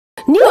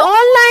New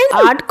online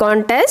art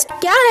contest,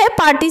 क्या है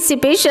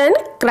participation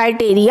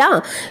criteria,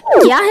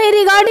 क्या है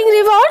regarding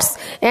rewards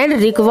and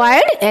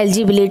required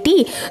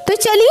eligibility. तो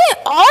चलिए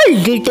ऑल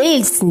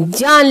डिटेल्स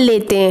जान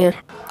लेते हैं।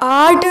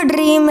 Art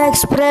Dream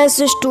Express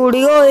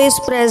Studio is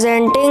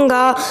presenting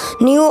a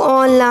new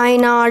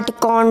online art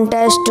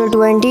contest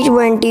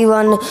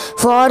 2021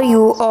 for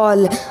you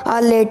all. A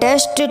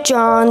latest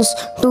chance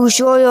to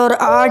show your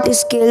art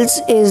skills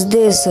is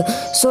this.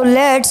 So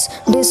let's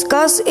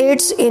discuss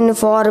its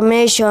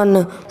information.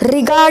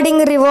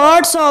 Regarding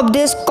rewards of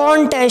this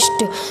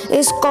contest,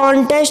 इस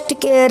contest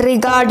के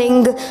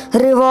regarding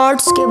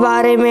rewards के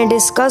बारे में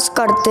discuss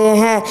करते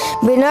हैं।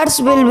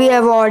 Winners will be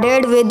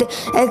awarded with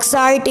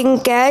exciting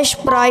cash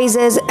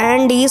prices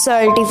and E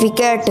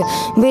certificate.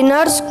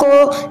 Winners को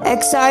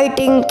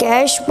exciting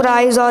cash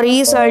prize और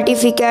ई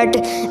certificate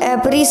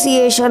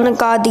appreciation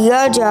का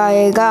दिया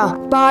जाएगा।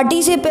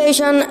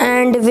 Participation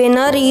and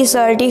winner E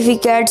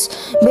certificates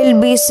will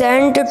be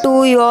sent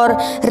to your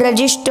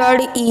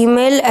registered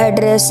email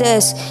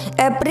addresses.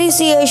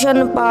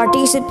 Appreciation,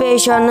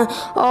 participation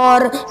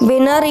और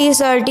winner ई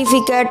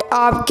certificate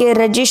आपके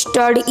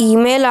registered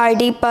email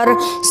ID पर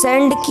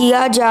send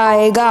किया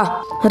जाएगा।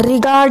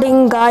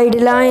 Regarding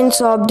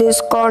guidelines of this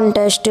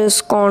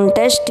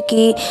contest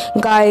की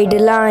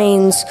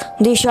गाइडलाइंस,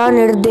 दिशा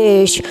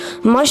निर्देश।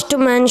 Must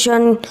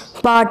mention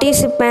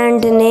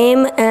participant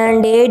name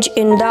and as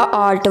in the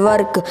art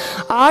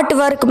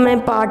work में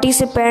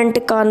participant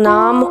का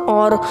नाम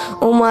और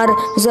उम्र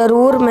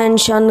ज़रूर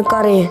मेंशन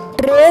करें।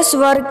 Trace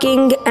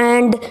working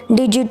and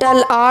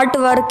digital art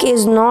work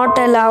is not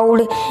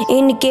allowed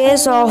in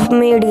case of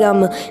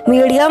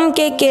medium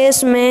के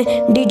केस में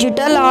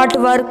डिजिटल आर्ट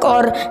वर्क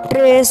और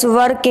ट्रेस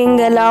वर्किंग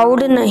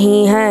अलाउड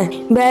नहीं है।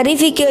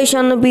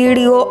 Verification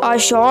video, a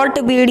short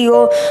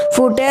video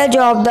footage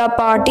of the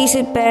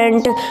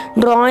participant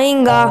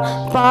drawing a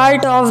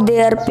part of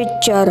their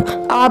picture.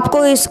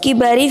 आपको इसकी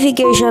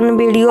verification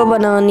video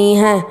बनानी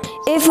है।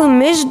 If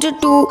missed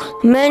to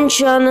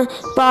mention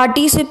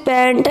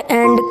participant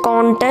and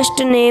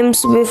contest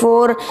names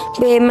before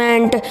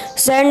payment,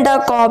 send a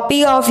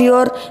copy of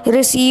your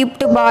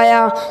receipt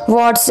बाया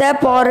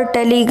WhatsApp और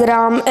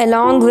Telegram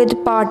along with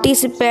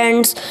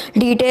participants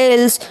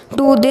details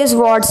to this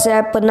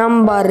WhatsApp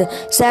number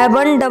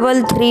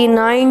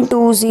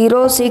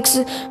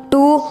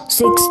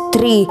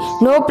 7339206263।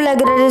 No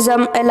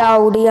plagiarism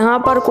allowed, यहाँ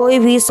पर कोई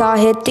भी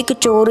साहित्यिक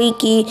चोरी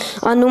की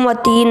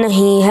अनुमति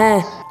नहीं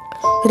है।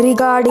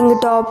 Regarding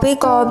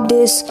topic of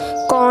this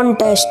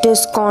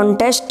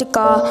contest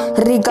का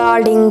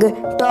रिगार्डिंग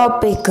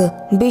टॉपिक,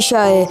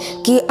 विषय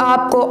कि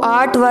आपको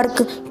आर्ट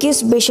वर्क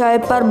किस विषय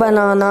पर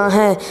बनाना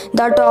है।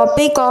 The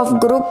topic of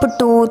group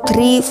 2,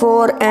 3,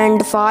 4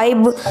 and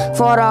 5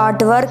 for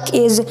art work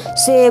is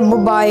save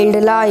wild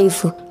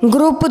life.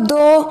 Group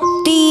 2,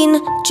 3,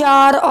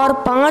 4 और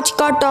 5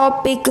 का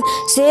टॉपिक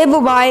सेव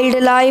वाइल्ड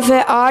लाइफ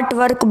है आर्ट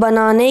वर्क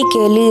बनाने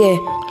के लिए।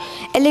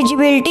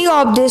 एलिजिबिलिटी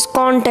ऑफ दिस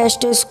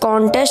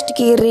कॉन्टेस्ट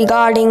की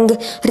रिगार्डिंग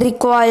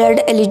रिक्वायर्ड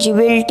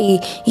एलिजिबिलिटी,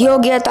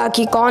 योग्यता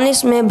की कौन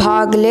इसमें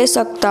भाग ले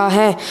सकता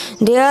है।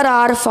 There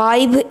are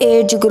 5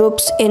 age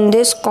groups in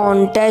this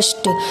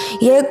contest.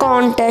 ये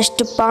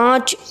कॉन्टेस्ट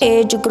 5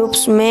 एज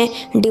ग्रुप्स में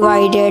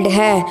डिवाइडेड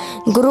है।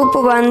 ग्रुप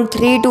 1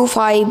 3 to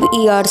 5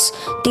 ईयर्स,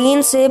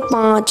 3 से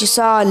 5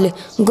 साल।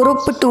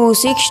 ग्रुप 2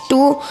 6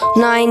 to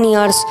 9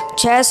 ईयर्स,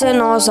 6 से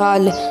 9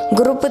 साल।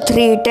 ग्रुप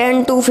 3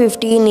 10 to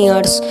 15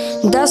 ईयर्स,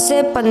 10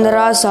 से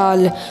 15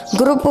 साल।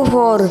 ग्रुप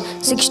 4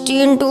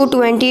 16 to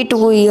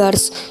 22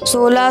 ईयर्स,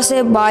 16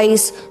 से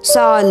 22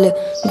 साल।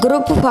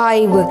 Group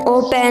 5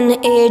 open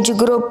age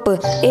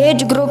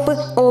group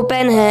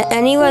open है।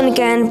 Anyone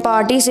can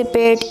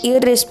participate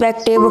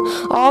irrespective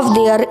of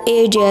their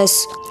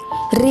edges.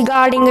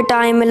 Regarding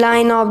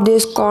timeline of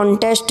this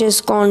contest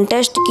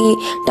की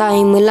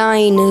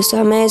टाइमलाइन,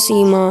 समय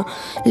सीमा।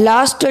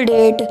 Last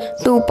date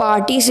to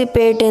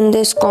participate in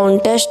this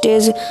contest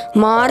is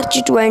मार्च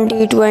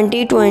 20,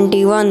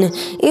 2021।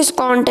 इस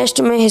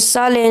contest में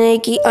हिस्सा लेने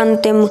की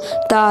अंतिम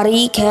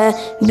तारीख है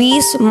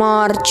 20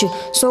 मार्च।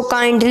 So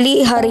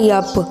kindly hurry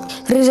up.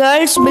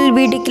 Results will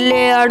be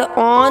declared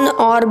on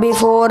और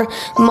before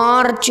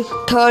March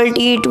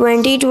 30,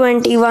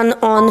 2021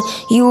 on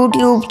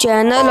YouTube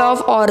channel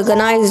of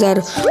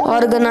organiser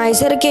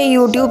के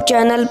यूट्यूब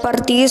चैनल पर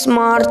 30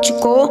 मार्च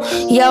को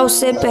या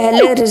उससे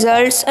पहले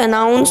रिजल्ट्स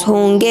अनाउंस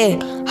होंगे।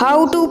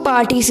 हाउ टू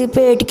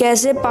पार्टिसिपेट,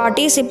 कैसे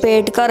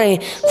पार्टिसिपेट करें।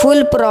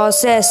 Full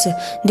process,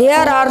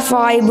 there are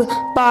 5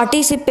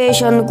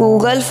 participation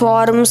Google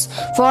forms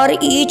for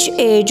each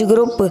age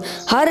group.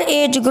 Her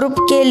age group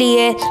के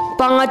लिए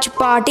 5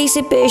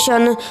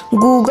 पार्टिसिपेशन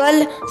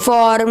गूगल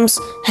फॉर्म्स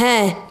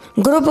हैं।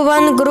 Group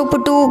 1, group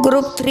 2,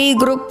 group 3,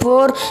 group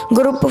 4,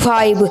 group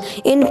 5।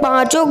 इन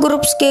पांचों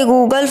ग्रुप्स के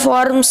गूगल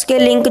फॉर्म्स के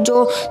link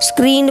जो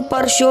स्क्रीन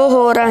पर शो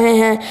हो रहे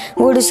हैं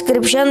वो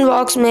डिस्क्रिप्शन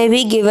बॉक्स में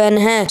भी गिवन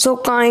है, so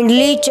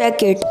kindly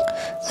check it.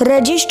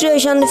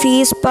 Registration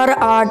fees पर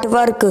आर्ट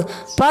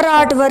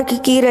वर्क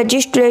की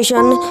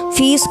रजिस्ट्रेशन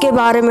फीस के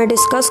बारे में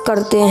डिस्कस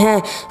करते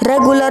हैं।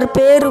 रेगुलर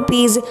पे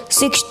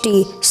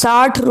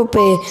 ₹60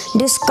 रुपये।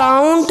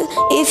 Discount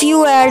if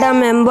you add a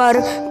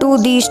member to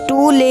these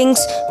 2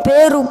 links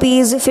पे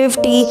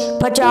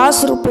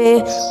 ₹50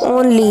 रुपये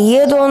ओनली।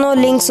 ये दोनों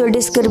लिंक्स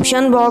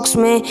डिस्क्रिप्शन बॉक्स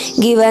में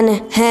गिवन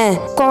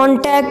हैं।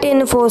 कॉन्टैक्ट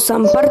इन्फो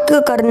संपर्क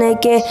करने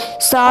के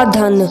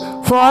साधन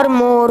for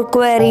more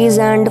queries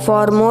and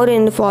for more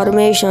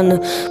information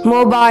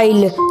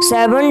mobile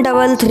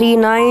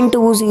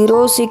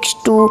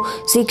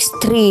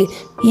 7339206263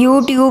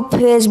 YouTube,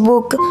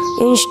 Facebook,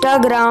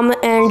 Instagram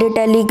and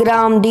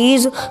Telegram.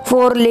 These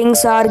 4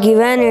 links are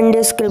given in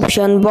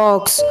description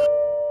box.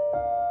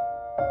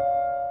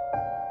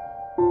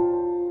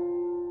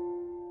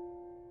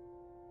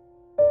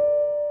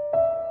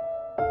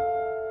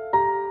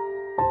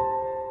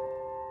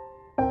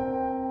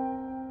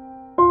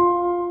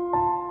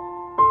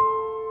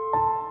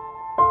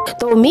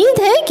 तो उम्मीद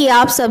है कि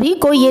आप सभी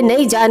को ये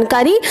नई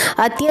जानकारी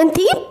अत्यंत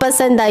ही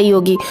पसंद आई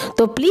होगी।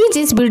 तो प्लीज़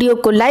इस वीडियो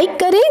को लाइक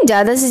करें,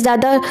 ज़्यादा से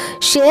ज़्यादा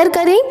शेयर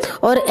करें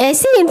और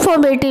ऐसे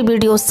इन्फॉर्मेटिव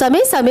वीडियो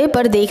समय समय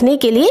पर देखने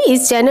के लिए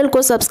इस चैनल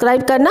को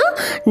सब्सक्राइब करना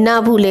ना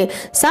भूलें।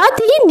 साथ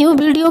ही न्यू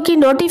वीडियो की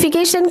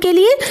नोटिफिकेशन के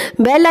लिए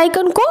बेल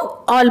आइकन को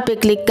ऑल पे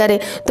क्लिक करें।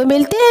 तो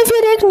मिलते हैं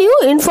फिर एक न्यू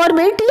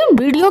इन्फॉर्मेटिव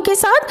वीडियो के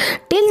साथ।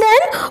 Till then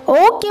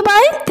okay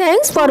bye,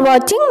 thanks for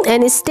watching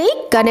and stay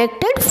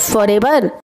connected forever.